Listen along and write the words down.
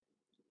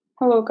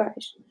Hello,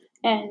 guys,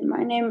 and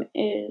my name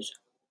is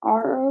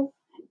Arav,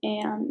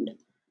 and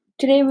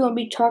today we'll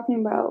be talking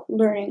about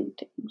learning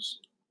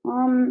things.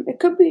 It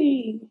could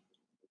be,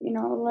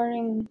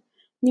 learning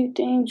new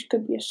things.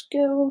 Could be a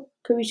skill.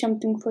 Could be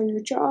something for your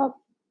job.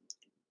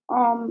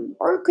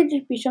 Or it could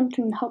just be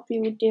something to help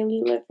you with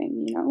daily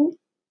living.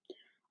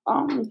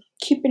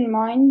 Keep in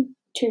mind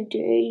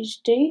today's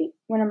date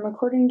when I'm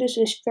recording this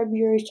is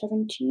February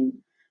 17,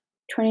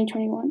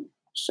 2021.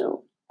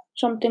 So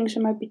some things I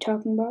might be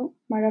talking about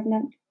might have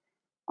not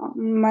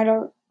might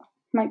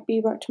might be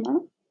about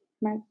tomorrow,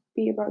 might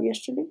be about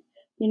yesterday.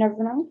 You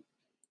never know.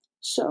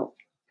 So,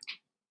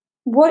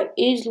 what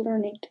is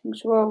learning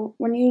things? Well,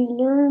 when you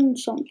learn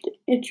something,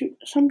 it's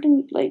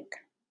something like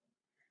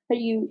that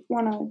you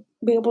want to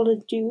be able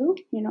to do.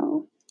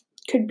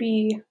 Could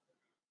be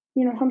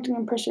something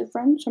impress your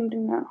friends,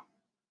 something that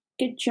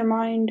gets your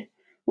mind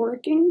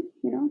working.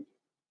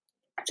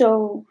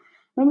 So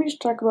let me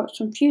just talk about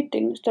some few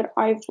things that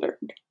I've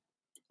learned.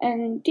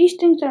 And these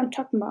things that I'm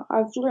talking about,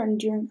 I've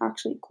learned during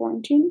actually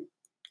quarantine.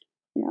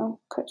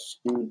 Because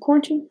in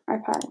quarantine,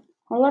 I've had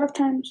a lot of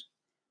time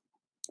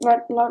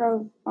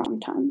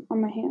on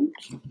my hands.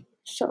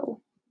 So,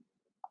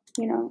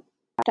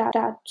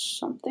 that's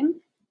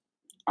something.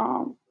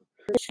 Um,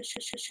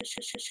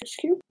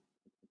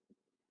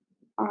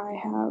 I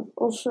have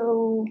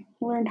also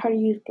learned how to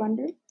use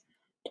Blender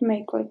to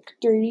make like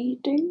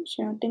 3D things,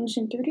 things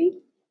in 3D.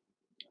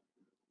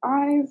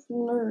 I've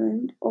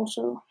learned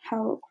also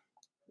how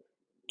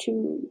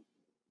to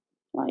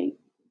like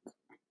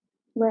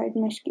ride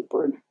my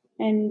skateboard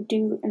and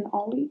do an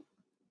ollie.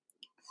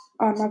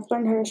 I've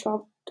learned how to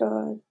solve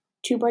the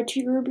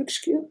 2x2 Rubik's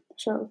Cube,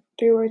 so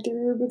 3x3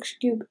 Rubik's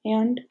Cube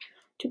and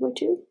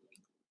 2x2.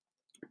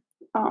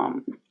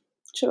 Um,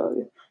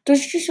 so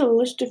there's just a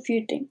list of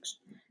few things.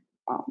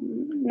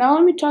 Now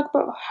let me talk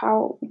about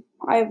how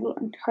I've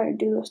learned how to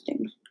do those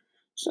things.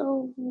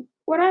 So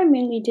what I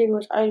mainly did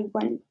was I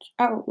went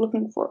out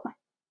looking for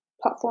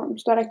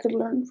platforms that I could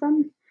learn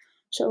from.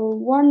 So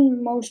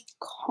one most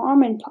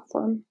common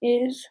platform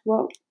is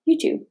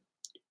YouTube.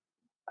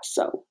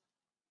 So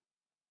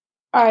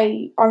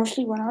I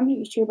obviously went on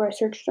YouTube, I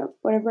searched up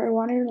whatever I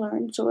wanted to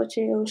learn. So let's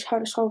say it was how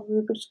to solve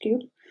Rubik's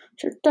Cube.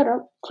 Searched that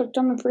up, clicked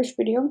on the first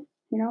video,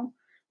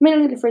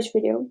 mainly the first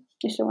video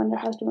is the one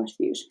that has the most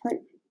views,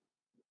 right?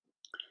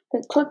 I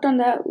clicked on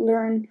that,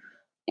 learn,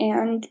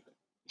 and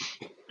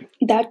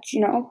that's,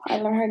 I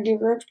learned how to do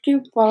Rubik's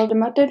Cube, followed the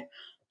method,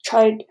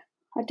 I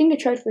think I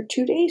tried for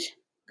 2 days,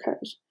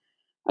 because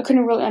I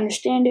couldn't really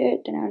understand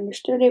it, then I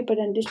understood it, but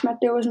then this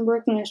method wasn't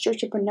working, I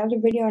searched up another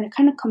video, and it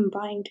kind of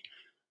combined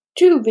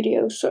two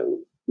videos, so,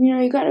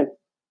 you gotta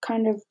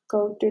kind of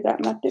go through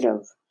that method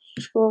of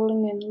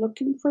scrolling and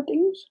looking for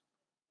things,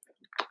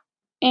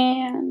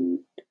 and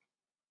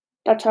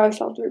that's how I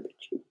solved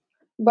Rubik's Cube.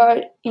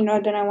 But, then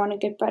I want to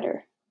get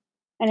better,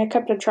 and I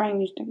kept on trying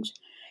these things.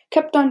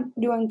 Kept on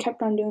doing, I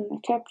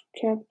kept,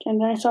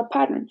 and then I saw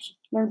patterns.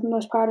 Learned from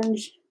those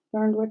patterns,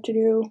 learned what to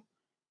do.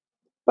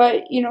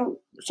 But,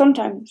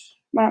 sometimes,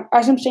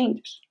 as I'm saying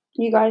this,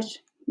 you guys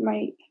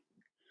might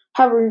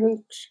have a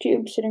Rubik's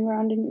Cube sitting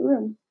around in your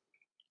room.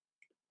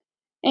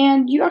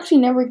 And you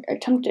actually never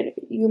attempted it.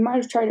 You might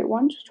have tried it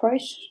once,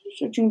 twice,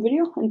 searching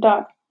video, and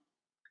thought,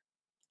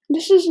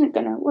 this isn't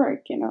gonna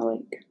work,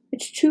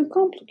 it's too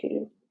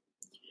complicated.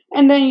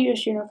 And then you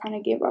just, kind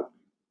of gave up.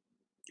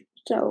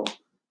 So,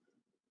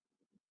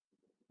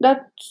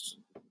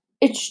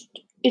 it's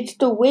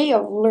the way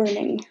of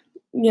learning,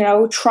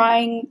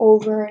 trying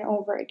over and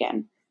over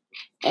again.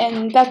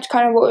 And that's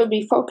kind of what we'll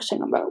be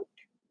focusing about.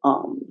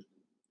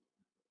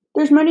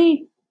 There's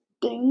many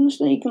things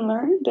that you can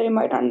learn that you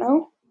might not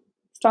know.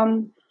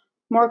 Some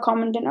more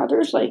common than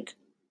others, like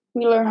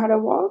we learn how to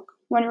walk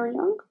when we're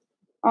young.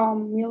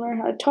 We learn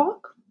how to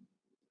talk.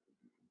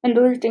 And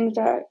those are things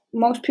that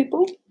most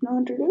people know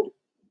how to do.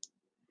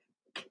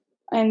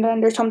 And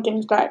then there's some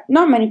things that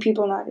not many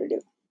people know how to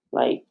do.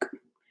 Like,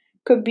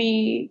 could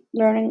be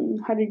learning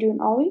how to do an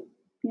ollie,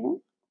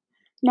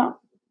 Not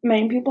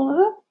many people know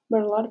that,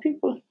 but a lot of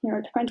people,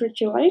 it depends what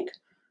you like.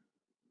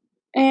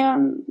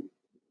 And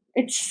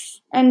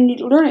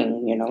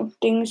learning,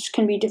 things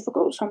can be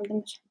difficult, some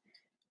things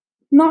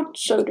not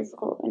so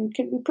difficult, and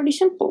can be pretty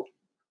simple.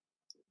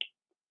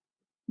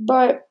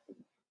 But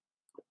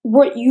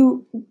what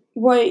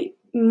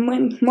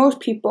most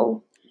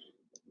people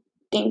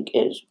think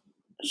is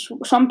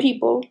some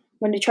people,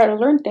 when they try to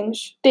learn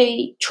things,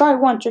 they try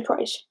once or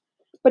twice,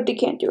 but they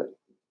can't do it.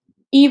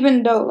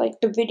 Even though, like,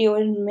 the video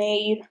is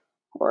made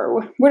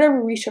or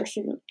whatever resource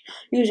you're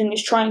using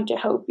is trying to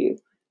help you.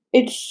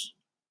 It's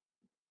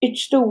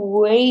the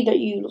way that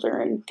you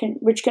learn,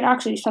 which can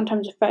actually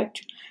sometimes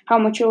affect how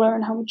much you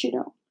learn, how much you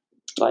don't.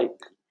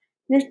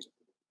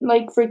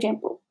 Like for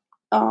example,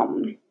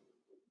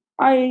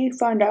 I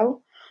found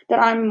out that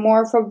I'm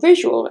more of a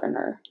visual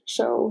learner.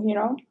 So,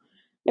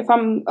 if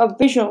I'm a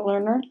visual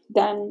learner,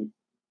 then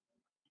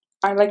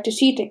I like to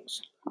see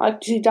things. I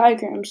like to see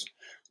diagrams.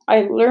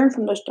 I learn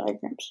from those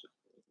diagrams.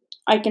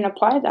 I can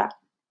apply that.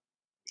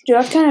 So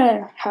that's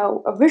kind of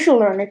how a visual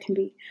learner can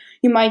be.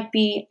 You might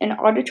be an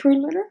auditory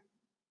learner,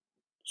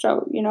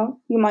 so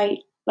you might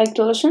like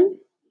to listen.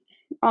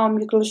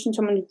 You can listen to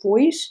someone's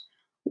voice.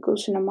 You can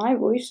listen to my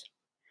voice,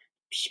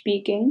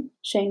 speaking,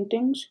 saying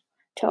things,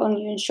 telling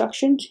you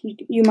instructions.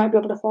 You might be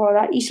able to follow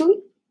that easily.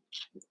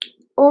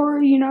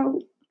 Or you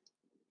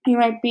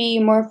might be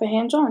more of a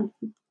hands-on.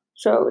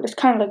 So that's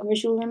kind of like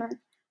visual learner.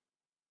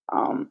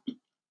 Um,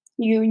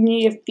 you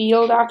need to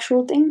feel the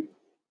actual thing,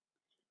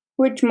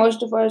 which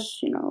most of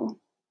us,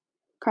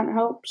 kind of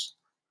helps.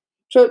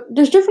 So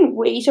there's different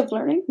ways of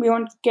learning. We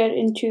won't get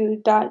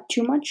into that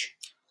too much.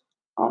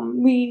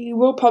 We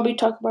will probably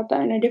talk about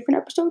that in a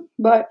different episode,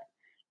 but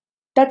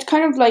that's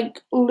kind of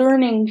like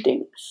learning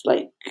things.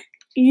 Like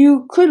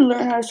you could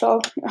learn how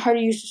to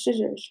use the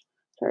scissors.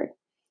 Sorry,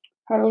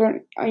 how to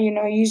learn,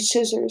 use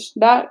scissors.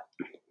 That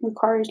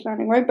requires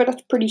learning, right? But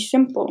that's pretty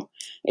simple.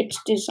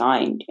 It's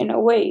designed in a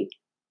way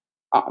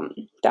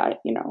that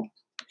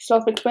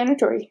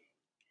self-explanatory.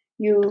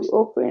 You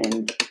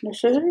open the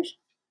scissors,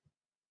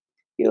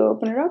 you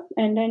open it up,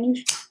 and then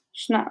you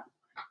snap.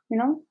 You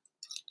know,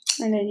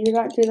 and then you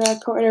got to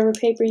cut whatever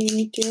paper you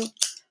need to.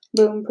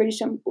 Boom, pretty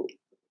simple.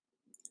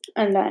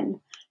 And then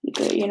you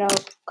could,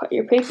 cut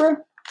your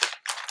paper,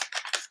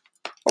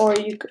 or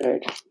you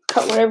could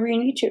cut whatever you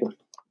need to.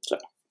 So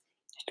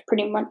it's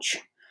pretty much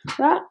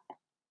that.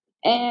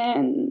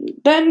 And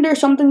then there's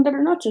something that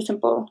are not so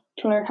simple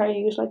to learn how to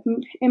use. Like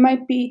it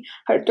might be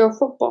how to throw a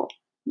football.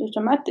 There's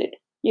a method.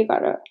 You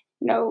gotta,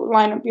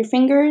 line up your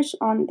fingers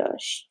on the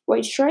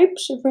white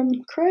stripes, if I'm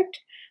correct.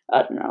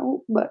 I don't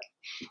know, but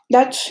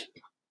that's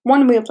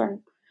one way of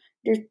learning.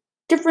 There's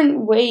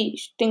different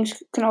ways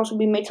things can also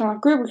be made sound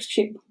like Rubik's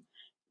Cube.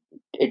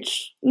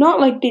 It's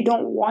not like they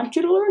don't want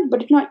you to learn,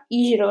 but it's not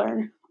easy to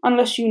learn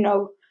unless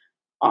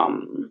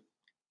um,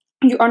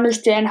 you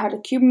understand how the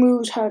cube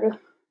moves, how to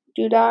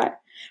do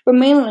that. But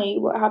mainly,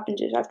 what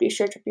happens is after you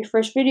search up your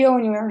first video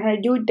and you learn how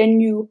to do it, then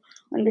you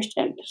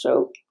understand.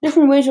 So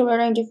different ways of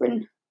learning,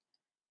 different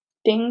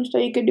things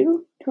that you could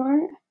do to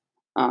learn it.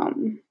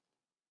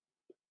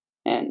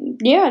 And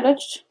yeah,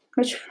 that's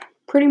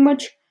pretty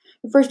much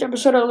the first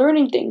episode of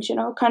learning things.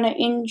 Kind of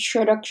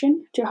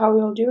introduction to how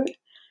we'll do it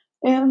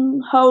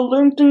and how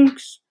learn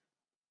things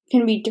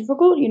can be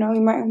difficult. You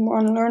might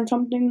want to learn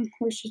something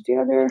versus the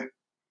other.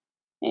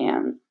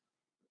 And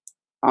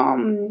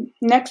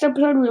next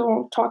episode we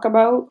will talk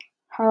about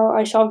how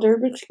I solved the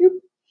Rubik's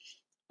Cube.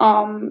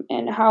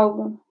 And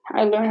how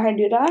I learned how to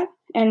do that.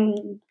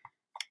 And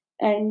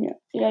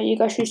yeah, you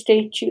guys should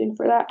stay tuned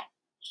for that.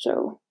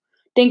 So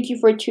thank you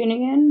for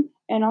tuning in,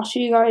 and I'll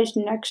see you guys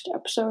next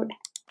episode.